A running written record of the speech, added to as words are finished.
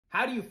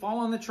How do you fall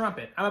on the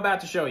trumpet? I'm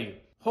about to show you.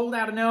 Hold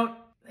out a note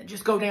and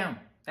just go down.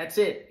 That's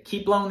it.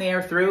 Keep blowing the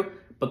air through,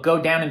 but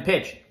go down in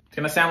pitch. It's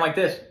gonna sound like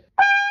this.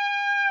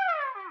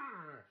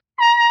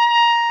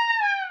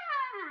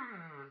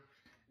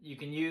 You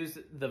can use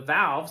the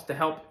valves to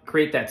help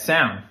create that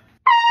sound.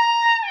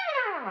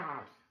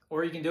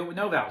 Or you can do it with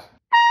no valves.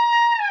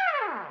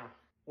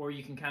 Or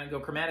you can kind of go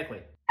chromatically.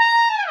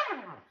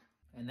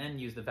 And then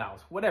use the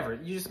valves. Whatever.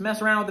 You just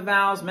mess around with the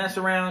valves, mess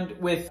around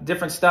with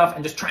different stuff,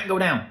 and just try and go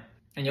down.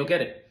 And you'll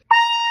get it.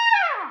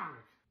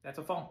 That's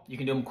a fall. You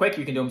can do them quick,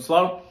 you can do them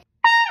slow.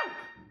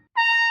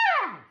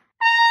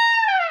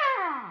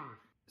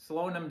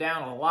 Slowing them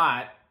down a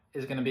lot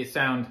is going to be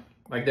sound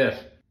like this.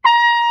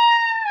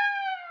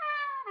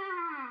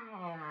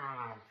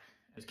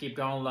 Just keep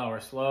going lower.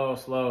 Slow,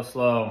 slow,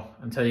 slow,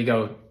 until you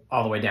go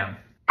all the way down.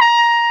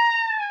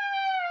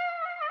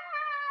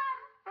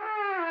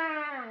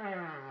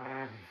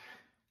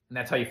 And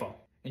that's how you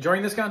fall.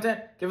 Enjoying this content?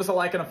 Give us a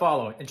like and a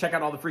follow, and check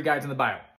out all the free guides in the bio.